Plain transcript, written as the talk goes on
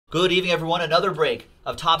Good evening, everyone. Another break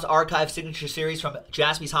of Topps Archive Signature Series from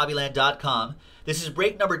JaspysHobbyland.com. This is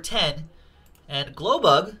break number 10, and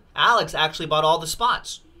Glowbug, Alex, actually bought all the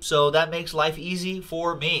spots. So that makes life easy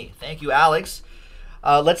for me. Thank you, Alex.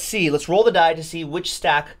 Let's see. Let's roll the die to see which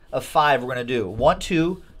stack of 5 we're going to do. 1,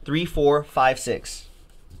 2, 3, 4, 5, 6.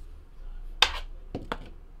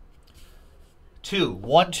 2.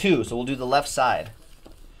 1, 2. So we'll do the left side.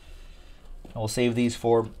 And we'll save these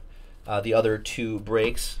for the other 2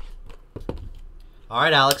 breaks. All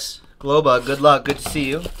right, Alex. Glowbug, good luck. Good to see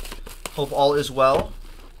you. Hope all is well.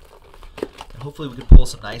 And hopefully we can pull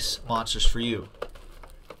some nice monsters for you.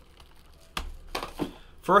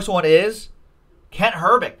 First one is Kent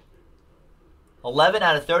Herbeck. 11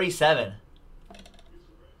 out of 37.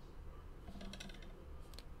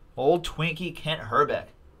 Old Twinkie Kent Herbeck.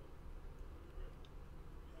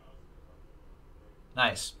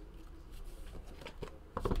 Nice.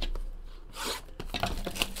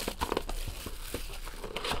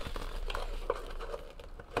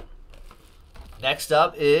 Next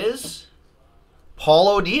up is Paul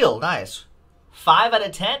O'Neill. Nice. 5 out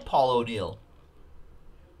of 10, Paul O'Neill.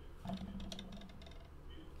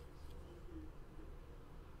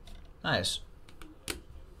 Nice.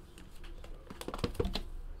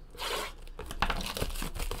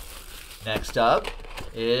 Next up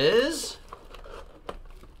is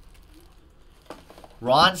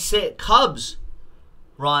Ron Say, Cubs.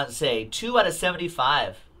 Ron Say, 2 out of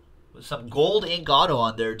 75. With some gold ink auto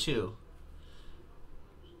on there, too.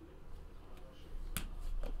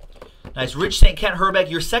 Nice. Rich saying Kent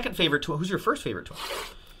Herbeck, your second favorite twin. Who's your first favorite twin?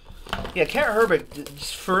 Yeah, Kent Herbeck,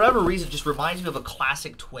 for whatever reason, just reminds me of a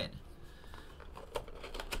classic twin.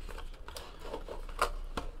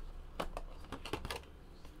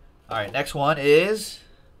 All right, next one is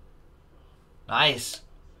nice.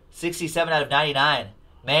 67 out of 99.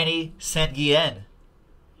 Manny Sanguillen.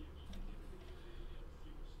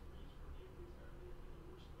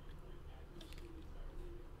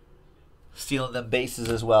 Stealing them bases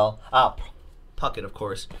as well. Ah, Puckett, of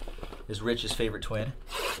course, is Rich's favorite twin.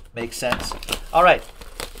 Makes sense. All right,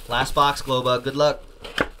 last box, Glowbug. Good luck.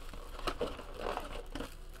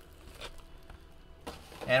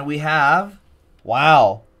 And we have,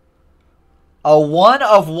 wow, a 1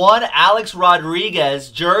 of 1 Alex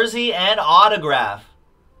Rodriguez jersey and autograph.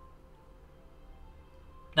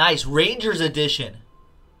 Nice. Rangers edition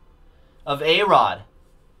of A-Rod.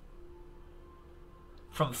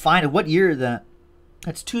 From Finest. What year is that?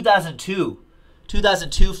 That's 2002.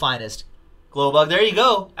 2002 Finest. Glowbug. There you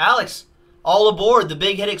go. Alex, all aboard the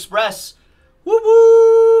Big Hit Express. Whoop,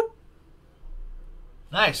 whoop.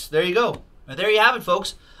 Nice. There you go. And there you have it,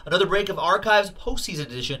 folks. Another break of Archives Postseason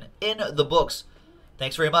Edition in the books.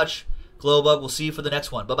 Thanks very much, Glowbug. We'll see you for the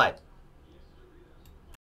next one. Bye-bye.